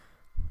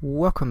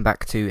Welcome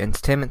back to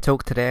Entertainment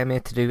Talk. Today I'm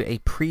here to do a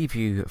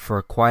preview for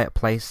A Quiet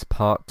Place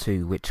Part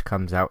 2, which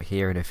comes out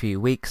here in a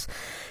few weeks,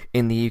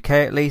 in the UK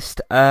at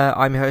least.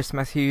 I'm your host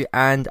Matthew,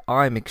 and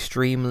I'm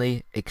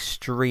extremely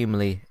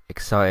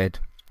excited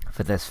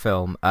for this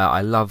film.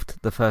 I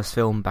loved the first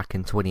film back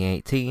in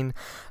 2018.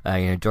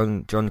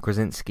 John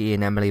Krasinski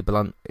and Emily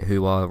Blunt,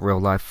 who are a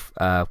real life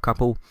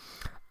couple.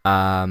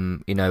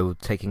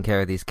 Taking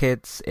care of these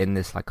kids in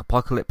this like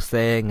apocalypse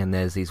thing, and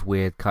there's these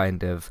weird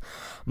kind of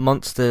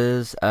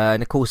monsters,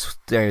 and of course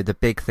the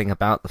big thing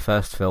about the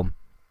first film,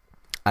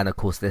 and of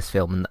course this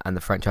film and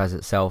the franchise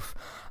itself,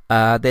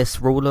 this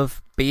rule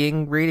of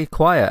being really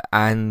quiet,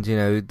 and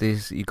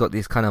you've got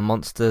these kind of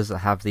monsters that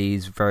have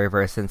these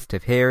very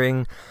sensitive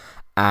hearing,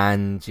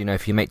 and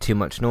if you make too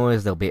much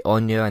noise they'll be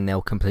on you and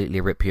they'll completely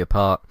rip you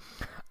apart.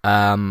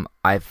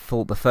 I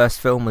thought the first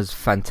film was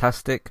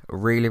fantastic.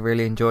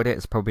 Really enjoyed it.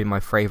 It's probably my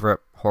favourite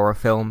horror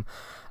film.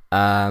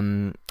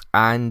 So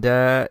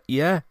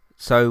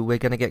we're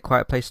going to get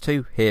Quiet Place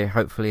 2 here,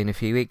 hopefully in a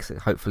few weeks.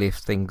 Hopefully if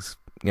things,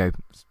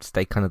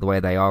 stay kind of the way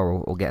they are,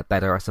 or get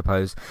better, I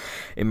suppose,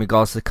 in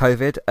regards to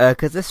COVID.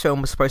 Because this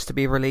film was supposed to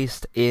be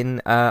released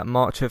in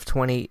March of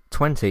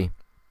 2020,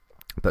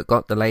 but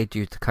got delayed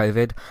due to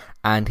COVID.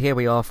 And here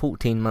we are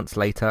 14 months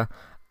later.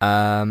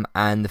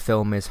 And the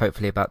film is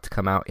hopefully about to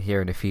come out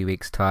here in a few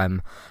weeks'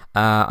 time.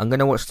 I'm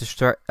gonna watch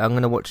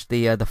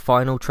the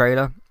final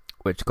trailer,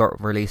 which got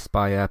released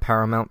by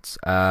Paramount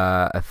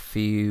a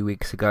few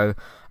weeks ago,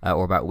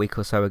 or about a week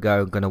or so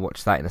ago. I'm gonna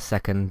watch that in a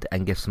second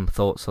and give some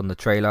thoughts on the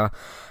trailer.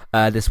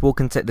 This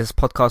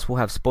podcast will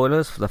have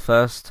spoilers for the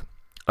first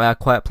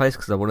Quiet Place,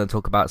 because I want to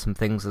talk about some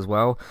things as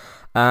well.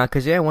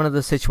 Because one of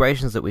the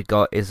situations that we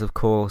got is, of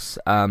course,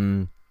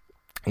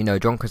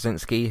 John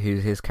Krasinski,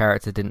 his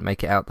character didn't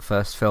make it out the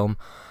first film,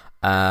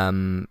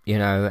 and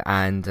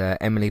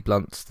Emily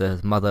Blunt, the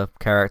mother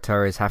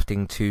character, is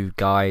having to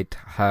guide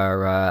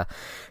her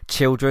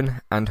children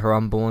and her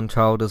unborn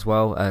child as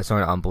well. Sorry,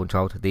 not unborn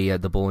child, the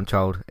born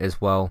child as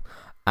well,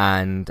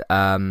 and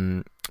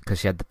because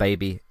she had the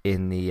baby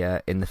in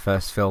the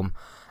first film,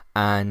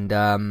 and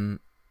that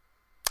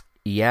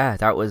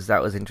was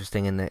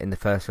interesting in the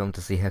first film to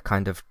see her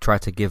kind of try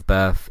to give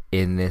birth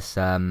in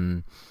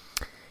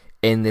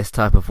this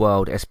type of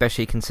world,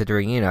 especially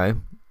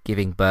considering,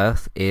 giving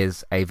birth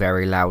is a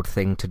very loud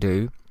thing to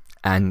do,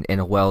 and in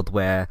a world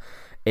where,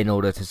 in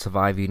order to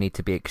survive, you need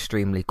to be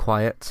extremely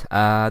quiet,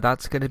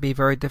 that's going to be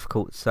very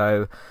difficult.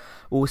 So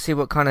we'll see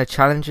what kind of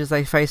challenges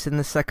they face in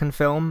the second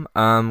film,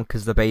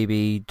 because the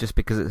baby, just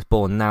because it's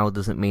born now,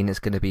 doesn't mean it's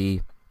going to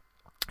be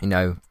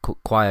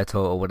quiet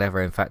or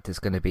whatever. In fact, it's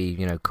going to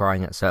be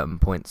crying at certain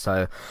points.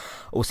 So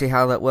we'll see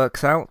how that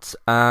works out.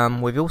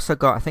 We've also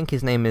got, I think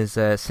his name is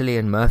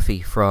Cillian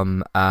Murphy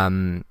from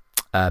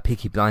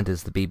Peaky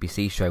Blinders, the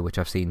BBC show, which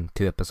I've seen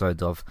 2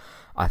 episodes of.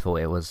 I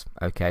thought it was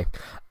okay,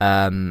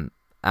 and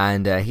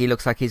he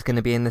looks like he's going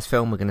to be in this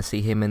film. We're going to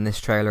see him in this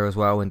trailer as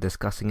well and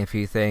discussing a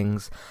few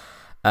things.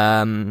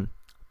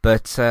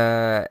 It's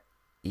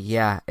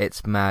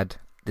mad.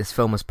 This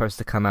film was supposed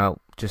to come out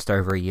just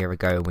over a year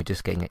ago, and we're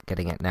just getting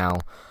it now.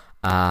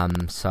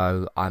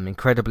 So I'm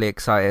incredibly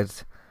excited,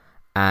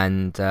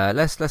 and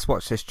let's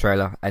watch this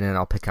trailer, and then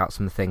I'll pick out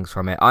some things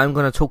from it. I'm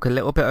going to talk a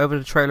little bit over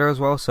the trailer as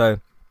well, so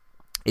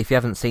if you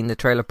haven't seen the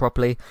trailer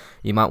properly,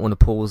 you might want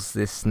to pause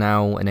this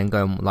now and then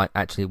go and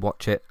actually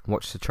watch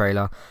the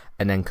trailer,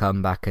 and then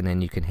come back, and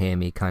then you can hear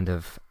me kind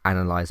of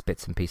analyze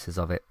bits and pieces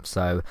of it.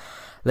 So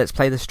let's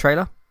play this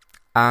trailer,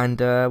 and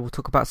we'll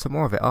talk about some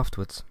more of it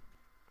afterwards.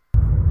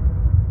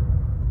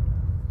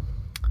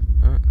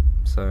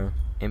 So,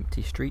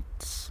 empty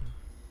streets.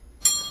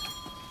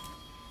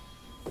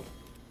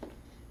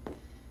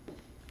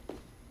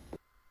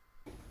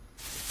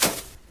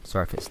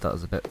 Sorry if it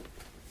stutters a bit.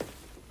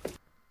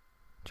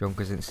 John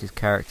Krasinski's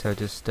character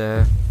just,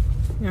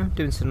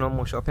 doing some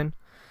normal shopping.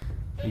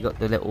 You got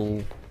the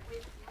little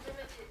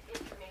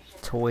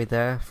toy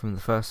there from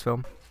the first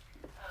film.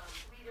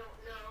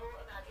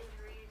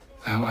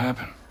 What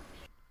happened?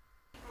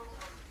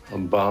 A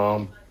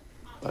bomb,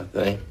 I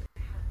think.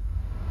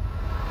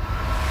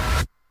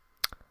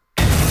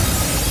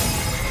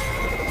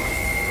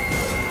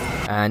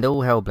 And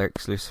all hell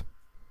breaks loose.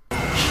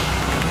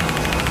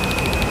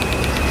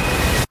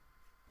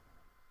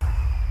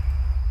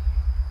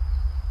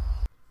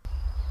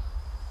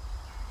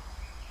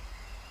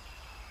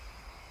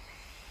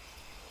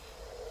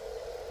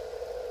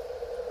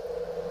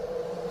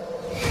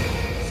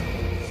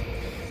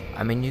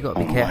 I mean, you got to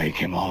be careful. He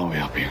came all the way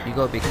up here. You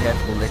got to be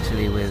careful,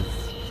 literally, with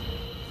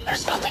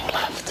There's nothing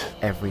left.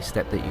 every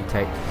step that you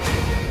take,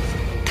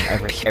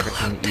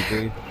 everything that you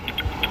do.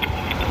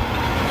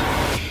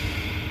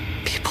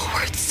 People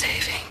worth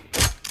saving.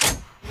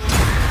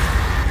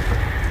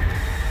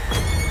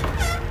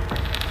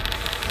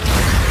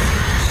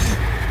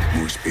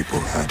 Most people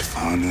had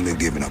finally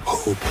given up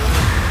hope.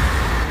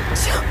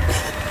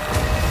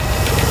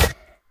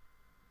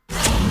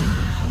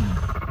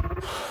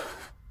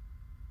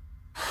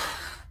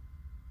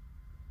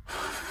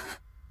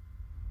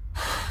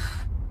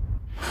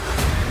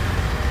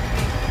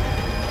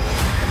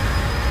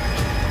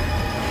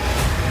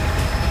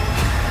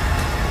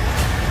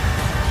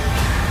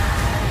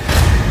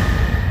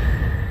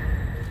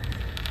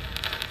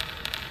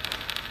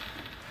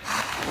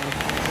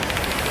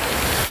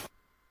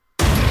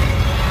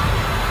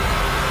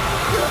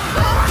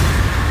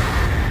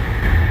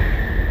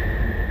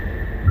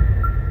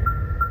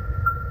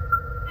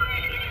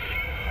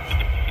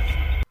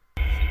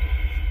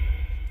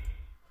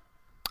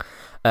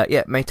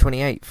 May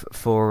 28th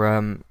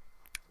for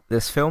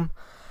this film.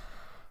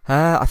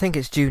 I think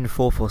it's June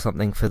 4th or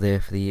something for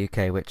the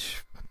UK,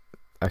 which,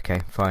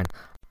 okay, fine.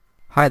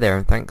 Hi there,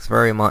 and thanks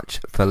very much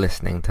for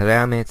listening. Today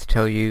I'm here to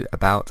tell you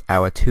about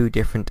our 2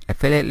 different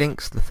affiliate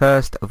links, the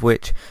first of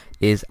which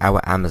is our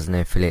Amazon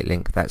affiliate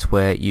link. That's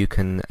where you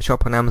can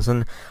shop on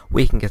Amazon.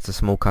 We can get a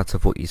small cut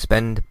of what you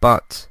spend,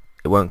 but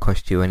it won't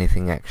cost you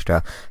anything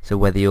extra. So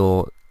whether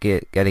you're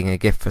getting a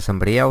gift for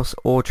somebody else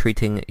or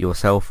treating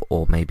yourself,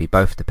 or maybe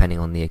both depending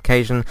on the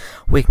occasion,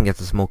 we can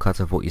get a small cut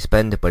of what you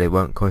spend, but it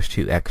won't cost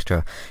you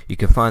extra. You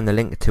can find the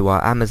link to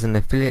our Amazon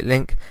affiliate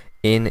link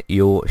in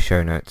your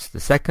show notes.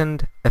 The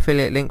second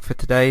affiliate link for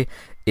today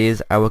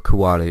is our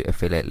Kualu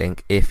affiliate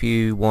link. If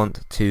you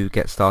want to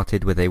get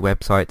started with a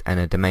website and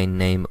a domain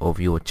name of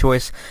your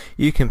choice,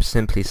 you can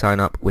simply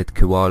sign up with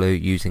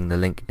Kualu using the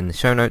link in the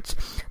show notes.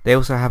 They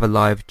also have a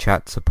live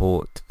chat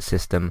support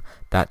system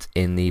that's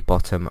in the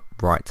bottom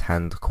right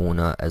hand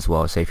corner as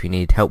well. So if you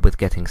need help with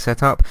getting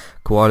set up,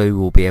 Kualu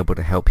will be able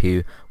to help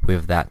you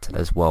with that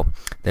as well.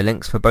 The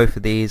links for both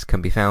of these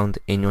can be found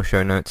in your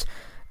show notes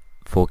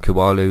for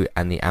Kualu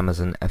and the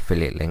Amazon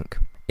affiliate link.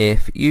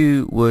 If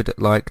you would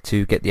like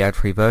to get the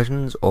ad-free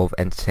versions of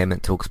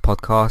Entertainment Talks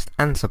podcast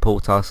and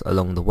support us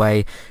along the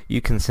way,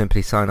 you can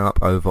simply sign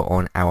up over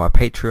on our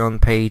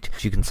Patreon page.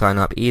 You can sign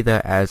up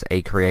either as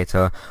a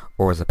creator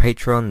or as a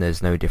patron.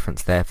 There's no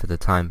difference there for the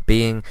time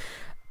being,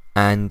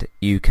 and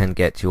you can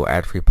get your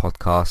ad-free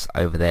podcasts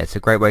over there. It's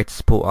a great way to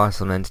support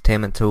us on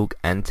Entertainment Talk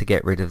and to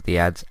get rid of the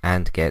ads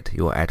and get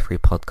your ad-free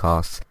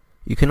podcasts.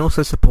 You can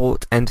also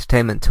support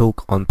Entertainment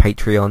Talk on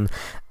Patreon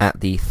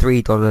at the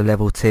 $3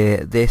 level tier.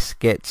 This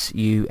gets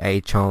you a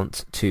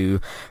chance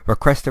to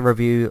request a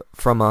review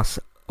from us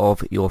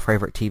of your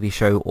favourite TV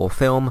show or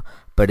film,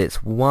 but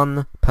it's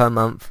 1 per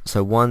month,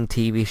 so 1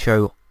 TV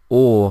show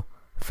or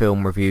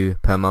film review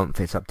per month.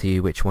 It's up to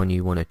you which one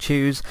you want to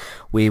choose.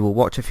 We will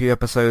watch a few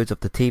episodes of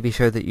the TV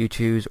show that you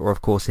choose, or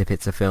of course if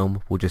it's a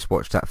film, we'll just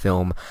watch that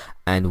film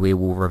and we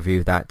will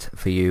review that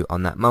for you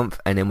on that month.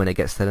 And then when it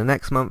gets to the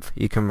next month,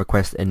 you can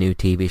request a new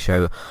TV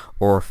show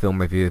or a film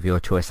review of your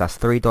choice. That's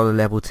 $3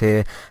 level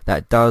tier.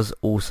 That does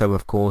also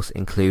of course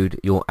include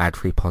your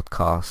ad-free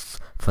podcasts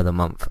for the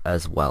month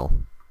as well.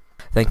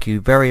 Thank you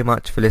very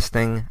much for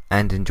listening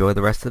and enjoy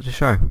the rest of the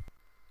show.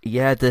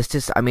 Yeah, there's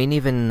just, I mean,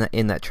 even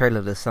in that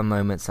trailer, there's some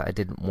moments that I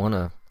didn't want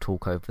to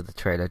talk over the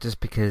trailer, just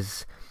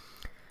because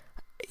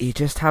you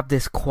just have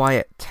this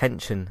quiet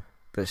tension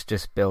that's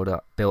just built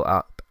up,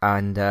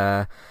 and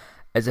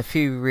there's a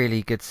few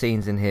really good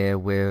scenes in here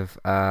with,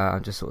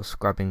 I'm just sort of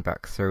scrubbing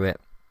back through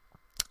it.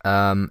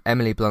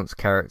 Emily Blunt's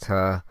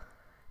character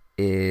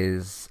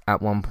is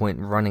at one point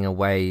running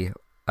away.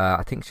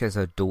 I think she has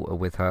her daughter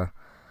with her,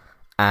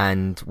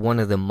 and one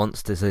of the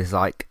monsters is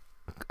like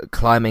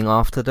climbing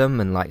after them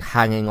and like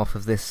hanging off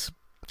of this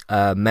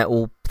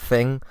metal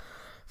thing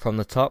from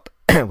the top,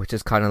 which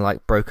is kind of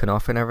like broken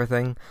off and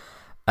everything.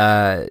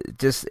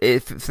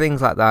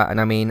 Things like that.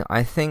 And I mean,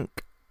 I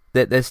think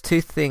that there's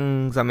 2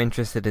 things I'm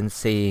interested in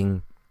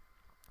seeing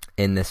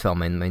in this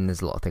film. I mean,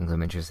 there's a lot of things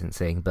I'm interested in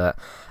seeing, but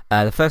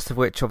the first of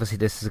which, obviously,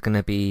 this is going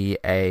to be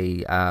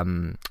a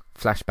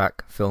flashback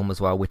film as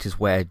well, which is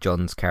where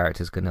John's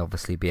character is going to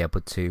obviously be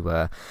able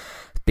to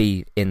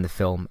be in the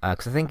film,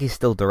 because I think he's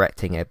still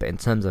directing it, but in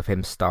terms of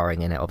him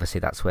starring in it,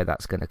 obviously that's where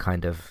that's going to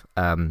kind of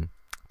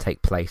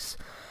take place.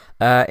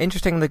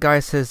 Interesting, the guy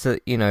says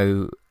that, you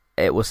know,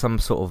 it was some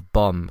sort of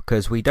bomb,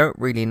 because we don't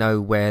really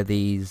know where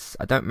these,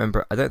 I don't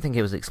think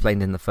it was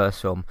explained in the first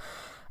film.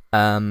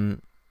 The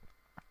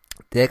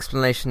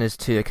explanation is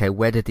to, okay,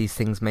 where did these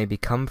things maybe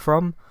come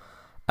from?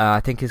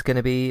 I think is going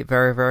to be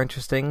very, very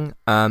interesting,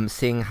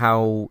 seeing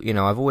how, you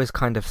know, I've always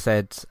kind of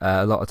said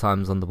a lot of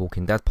times on the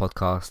Walking Dead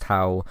podcast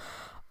how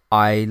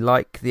I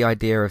like the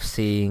idea of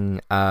seeing,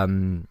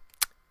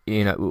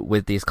 you know,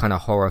 with these kind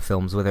of horror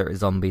films, whether it's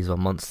zombies or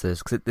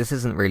monsters, because this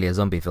isn't really a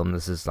zombie film,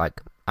 this is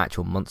like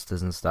actual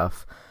monsters and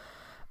stuff,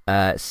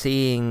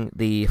 seeing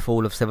the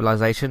fall of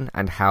civilization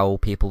and how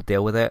people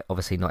deal with it.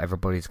 Obviously not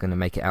everybody's going to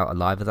make it out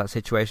alive of that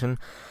situation.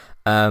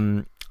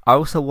 I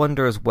also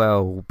wonder as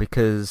well,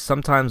 because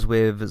sometimes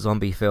with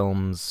zombie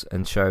films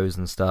and shows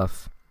and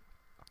stuff,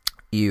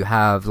 you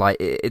have, like,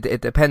 it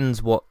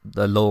depends what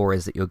the lore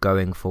is that you're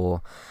going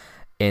for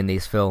in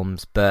these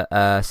films, but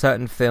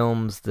certain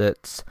films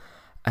that,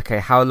 okay,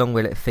 how long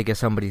will it take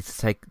somebody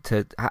to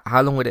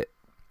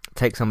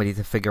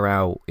figure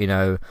out, you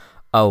know,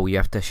 oh, you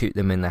have to shoot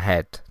them in the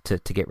head to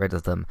get rid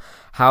of them.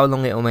 How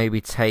long it will maybe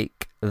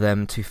take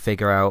them to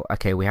figure out,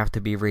 okay, we have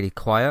to be really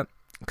quiet,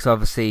 because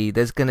obviously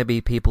there's going to be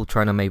people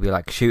trying to maybe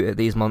like shoot at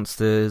these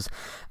monsters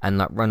and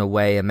like run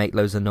away and make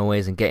loads of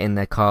noise and get in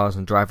their cars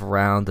and drive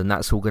around, and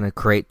that's all going to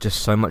create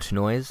just so much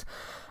noise.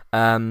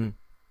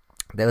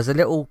 There was a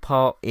little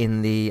part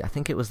in I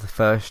think it was the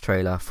first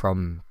trailer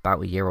from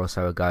about a year or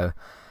so ago,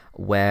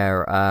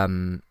 where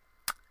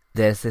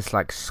there's this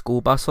like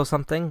school bus or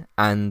something,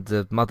 and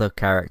the mother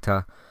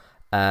character,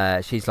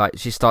 she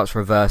starts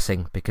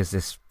reversing because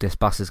this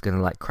bus is going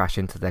to like crash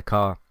into their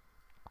car,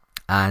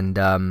 and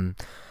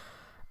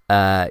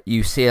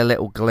you see a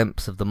little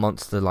glimpse of the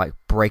monster like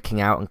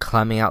breaking out and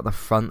climbing out the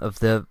front of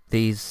the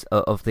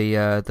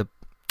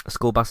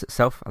school bus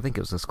itself. I think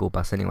it was a school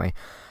bus anyway,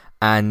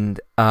 and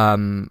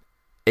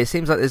it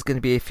seems like there's going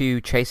to be a few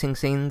chasing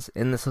scenes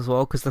in this as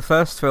well, because the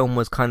first film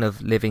was kind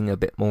of living a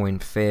bit more in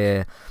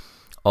fear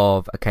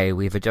of, okay,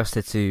 we've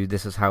adjusted to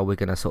this is how we're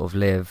going to sort of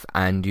live,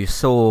 and you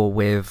saw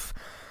with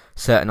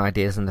certain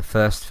ideas in the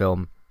first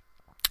film,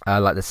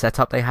 like the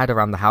setup they had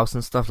around the house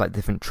and stuff, like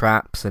different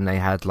traps, and they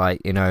had like,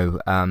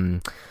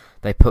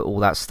 they put all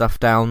that stuff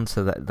down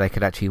so that they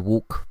could actually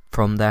walk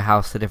from their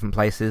house to different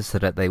places, so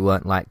that they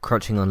weren't like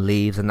crunching on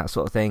leaves and that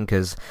sort of thing,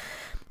 because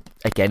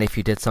again, if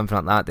you did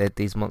something like that,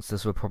 these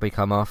monsters would probably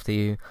come after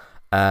you.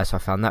 So I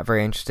found that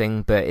very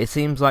interesting. But it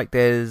seems like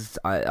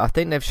I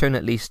think they've shown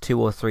at least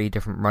 2 or 3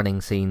 different running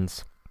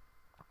scenes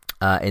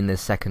in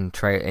this second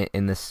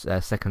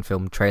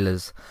film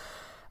trailers,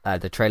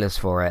 the trailers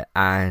for it,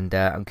 and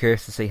I'm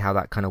curious to see how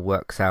that kind of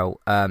works out.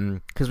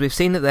 Because we've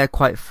seen that they're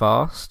quite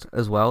fast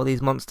as well.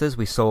 These monsters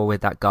we saw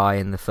with that guy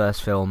in the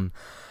first film,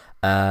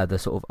 the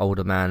sort of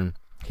older man.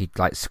 He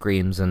like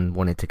screams and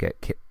wanted to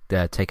get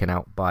taken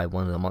out by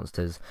one of the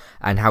monsters,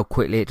 and how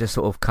quickly it just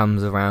sort of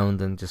comes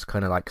around and just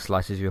kind of like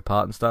slices you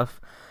apart and stuff.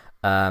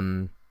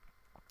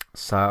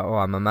 So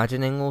I'm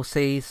imagining we'll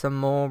see some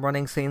more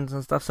running scenes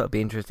and stuff, so it'll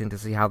be interesting to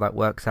see how that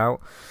works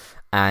out,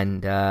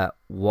 and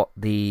what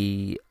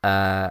the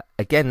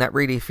again, that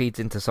really feeds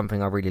into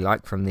something I really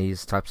like from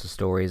these types of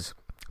stories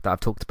that I've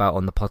talked about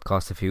on the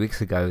podcast a few weeks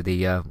ago,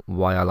 the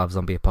why I love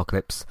zombie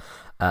apocalypse,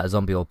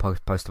 zombie or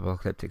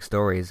post-apocalyptic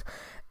stories,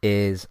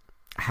 is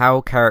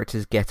how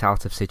characters get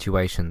out of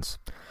situations.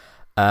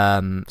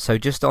 So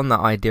just on that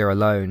idea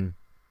alone,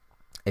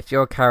 if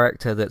you're a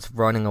character that's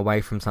running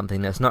away from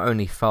something that's not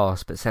only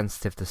fast but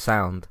sensitive to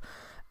sound,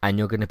 and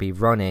you're going to be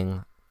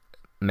running,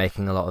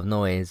 making a lot of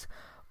noise,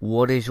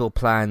 what is your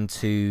plan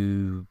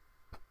to,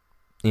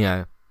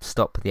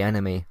 stop the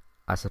enemy,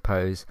 I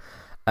suppose?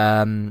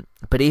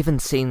 But even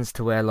scenes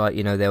to where, like,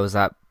 there was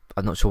that,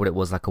 I'm not sure what it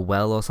was, like a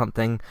well or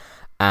something,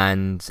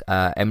 and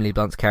Emily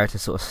Blunt's character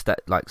sort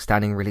of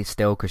standing really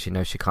still because she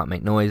knows she can't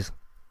make noise,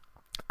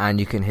 and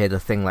you can hear the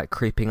thing like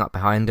creeping up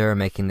behind her and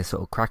making this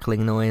sort of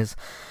crackling noise.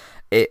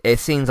 It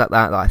scenes like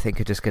that I think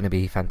are just going to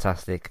be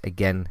fantastic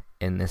again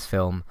in this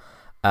film.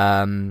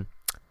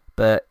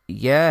 But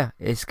yeah,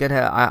 it's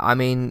gonna. I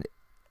mean,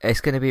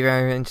 it's going to be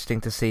very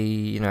interesting to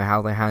see,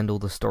 how they handle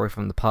the story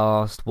from the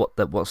past,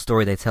 what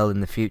story they tell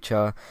in the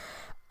future,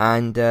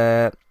 and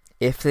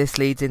if this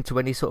leads into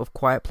any sort of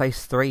Quiet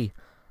Place 3.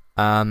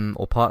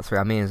 Or part 3.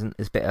 I mean,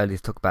 it's a bit early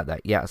to talk about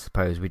that yet, I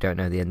suppose. We don't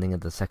know the ending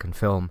of the second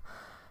film,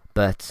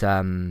 but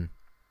I'm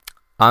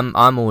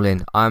all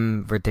in.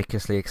 I'm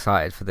ridiculously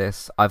excited for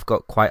this. I've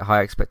got quite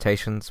high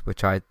expectations,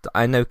 which I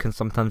know can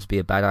sometimes be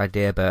a bad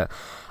idea, but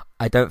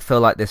I don't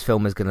feel like this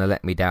film is going to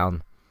let me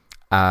down.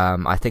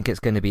 I think it's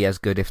going to be as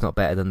good, if not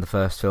better, than the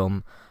first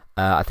film.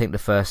 I think the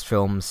first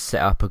film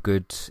set up a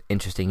good,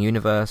 interesting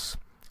universe,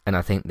 and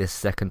I think this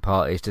second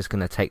part is just going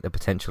to take the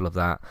potential of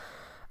that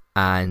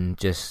and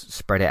just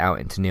spread it out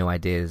into new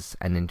ideas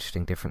and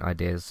interesting different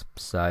ideas.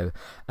 So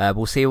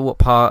we'll see what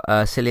part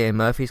Cillian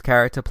Murphy's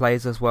character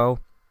plays as well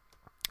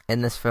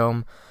in this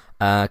film,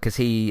 because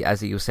he,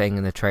 as he was saying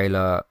in the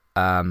trailer,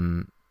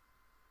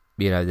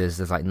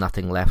 there's like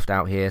nothing left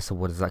out here. So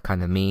what does that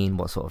kind of mean?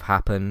 What sort of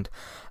happened?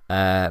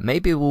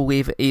 Maybe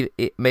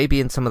maybe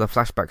in some of the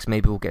flashbacks,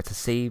 maybe we'll get to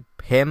see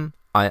him.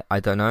 I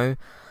don't know.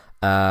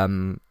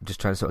 Just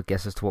trying to sort of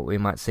guess as to what we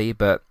might see,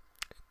 but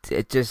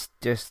it just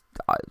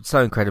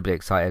so incredibly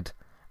excited,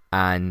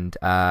 and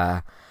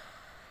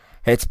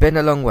it's been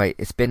a long wait.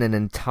 It's been an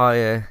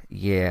entire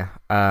year.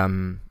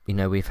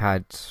 We've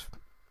had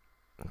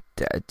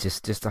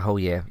just a whole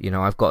year.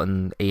 I've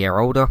gotten a year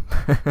older.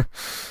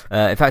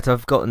 In fact,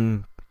 I've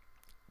gotten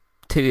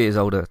 2 years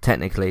older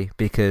technically,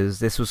 because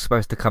this was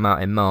supposed to come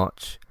out in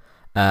March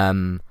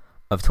of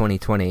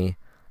 2020,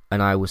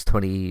 and I was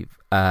 20.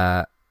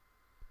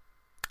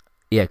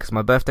 Because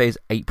my birthday is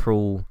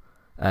April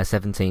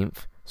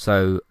 17th.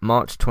 So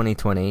March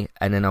 2020,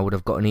 and then I would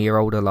have gotten a year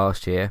older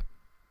last year,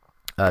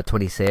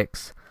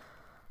 26.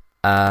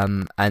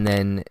 And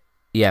then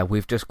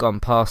we've just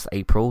gone past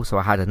April, so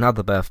I had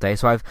another birthday.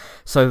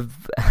 So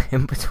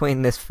in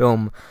between this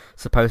film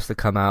supposed to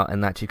come out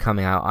and actually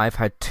coming out, I've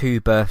had 2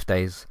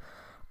 birthdays.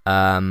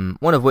 One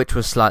of which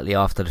was slightly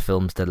after the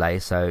film's delay.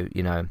 So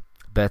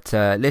but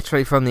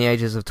literally from the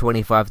ages of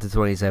 25 to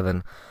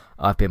 27.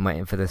 I've been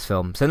waiting for this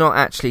film. So not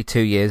actually 2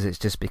 years, it's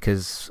just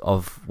because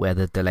of where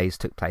the delays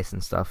took place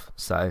and stuff.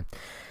 So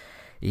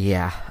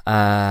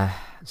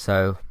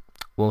so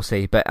we'll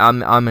see. But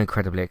I'm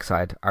incredibly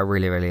excited. I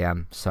really, really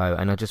am. So,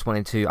 and I just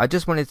wanted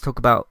to talk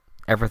about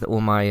everything,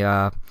 all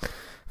my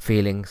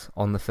feelings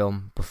on the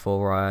film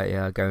before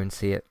I go and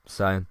see it.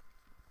 So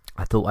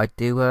I thought I'd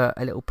do a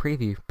little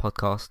preview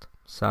podcast.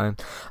 So,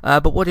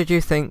 but what did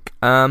you think?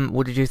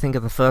 What did you think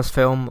of the first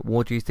film?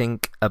 What do you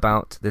think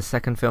about the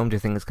second film? Do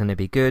you think it's going to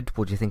be good?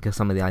 What do you think of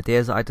some of the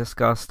ideas that I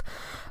discussed?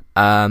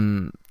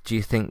 do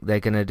you think they're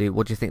going to do?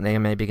 What do you think they're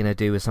maybe going to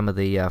do with some of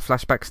the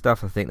flashback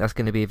stuff? I think that's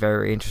going to be a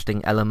very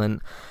interesting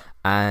element.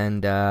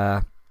 And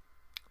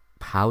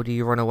how do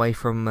you run away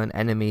from an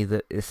enemy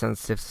that is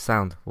sensitive to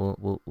sound?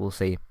 We'll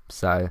see.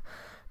 So,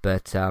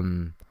 but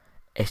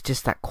it's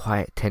just that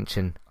quiet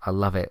tension. I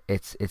love it.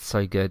 It's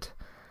so good.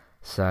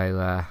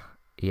 So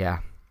yeah,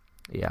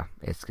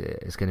 it's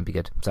going to be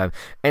good. So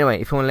anyway,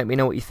 if you want to let me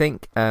know what you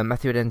think,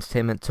 Matthew at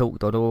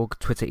entertainmenttalk.org,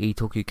 Twitter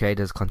eTalkUK,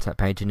 there's a contact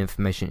page and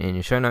information in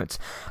your show notes.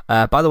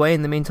 By the way,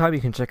 in the meantime,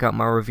 you can check out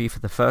my review for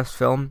the first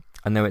film.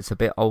 I know it's a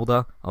bit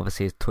older,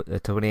 obviously it's a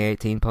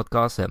 2018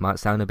 podcast, so it might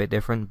sound a bit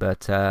different,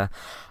 but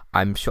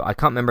I'm sure, I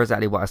can't remember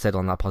exactly what I said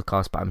on that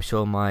podcast, but I'm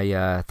sure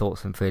my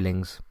thoughts and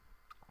feelings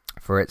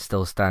for it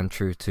still stand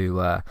true to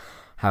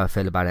how I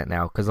feel about it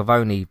now, because I've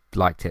only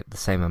liked it the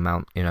same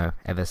amount,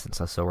 ever since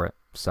I saw it.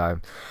 So,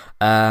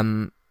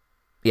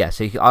 yeah.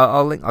 So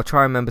I'll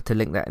try and remember to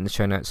link that in the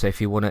show notes. So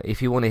if you wanna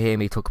hear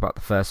me talk about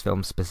the first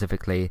film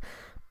specifically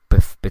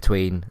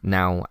between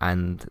now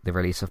and the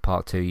release of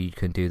part 2, you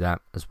can do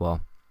that as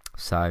well.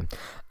 So,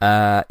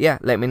 yeah,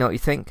 let me know what you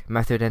think.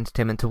 Matthew at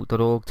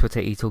entertainmenttalk.org, Twitter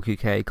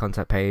eTalkUK,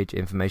 contact page,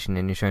 information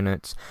in your show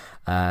notes.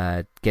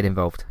 Get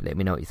involved. Let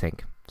me know what you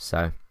think.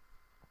 So,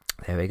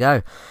 there we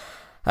go.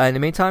 In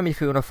the meantime,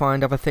 if you want to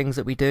find other things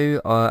that we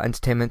do,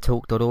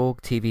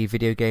 entertainmenttalk.org, TV,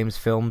 video games,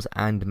 films,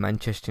 and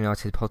Manchester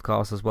United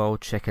podcasts as well.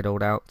 Check it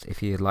all out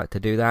if you'd like to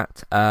do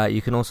that.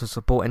 You can also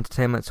support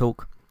Entertainment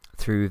Talk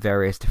through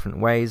various different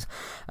ways.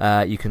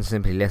 You can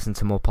simply listen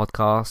to more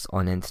podcasts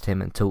on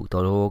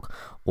entertainmenttalk.org,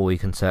 or you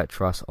can search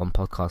for us on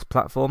podcast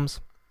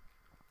platforms.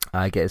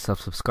 Get yourself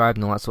subscribed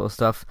and all that sort of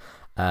stuff.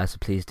 So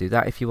please do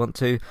that if you want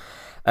to.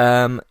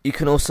 You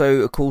can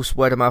also, of course,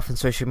 word of mouth and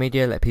social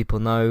media, let people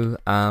know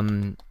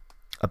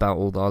about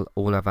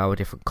all of our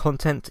different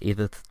content,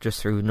 either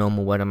just through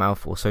normal word of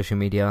mouth or social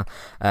media.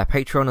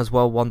 Patreon as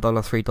well, $1,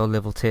 $3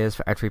 level tiers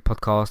for every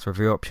podcast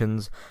review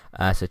options.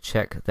 So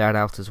check that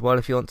out as well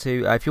if you want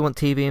to. If you want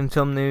TV and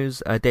film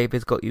news,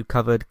 David's got you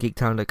covered.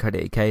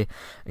 Geektown.co.uk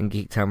and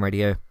Geektown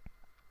Radio.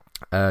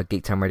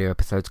 Geektown Radio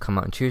episodes come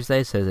out on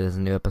Tuesday, so there's a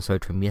new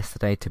episode from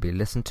yesterday to be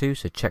listened to.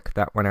 So check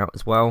that one out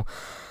as well.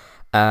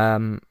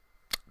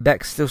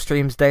 Bex still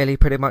streams daily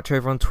pretty much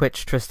over on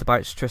Twitch, Trista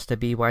Bytes, Trista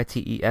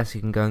BYTES.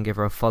 You can go and give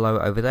her a follow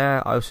over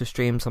there. I also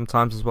stream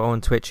sometimes as well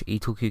on Twitch,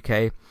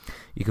 eTalkUK.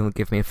 You can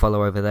give me a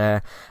follow over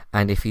there.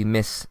 And if you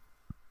miss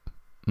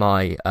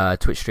my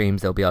Twitch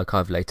streams, they'll be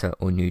archived later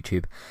on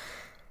YouTube.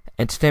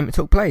 Entertainment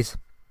Talk Plays.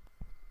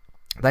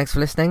 Thanks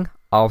for listening.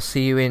 I'll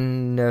see you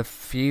in a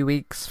few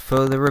weeks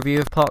for the review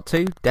of part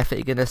 2.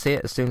 Definitely going to see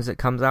it as soon as it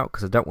comes out,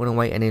 because I don't want to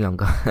wait any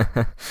longer.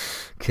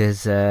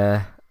 Because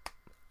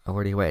I've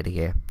already waited a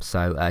year.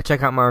 So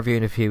check out my review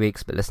in a few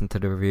weeks, but listen to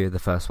the review of the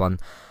first one.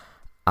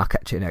 I'll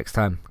catch you next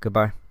time.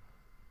 Goodbye.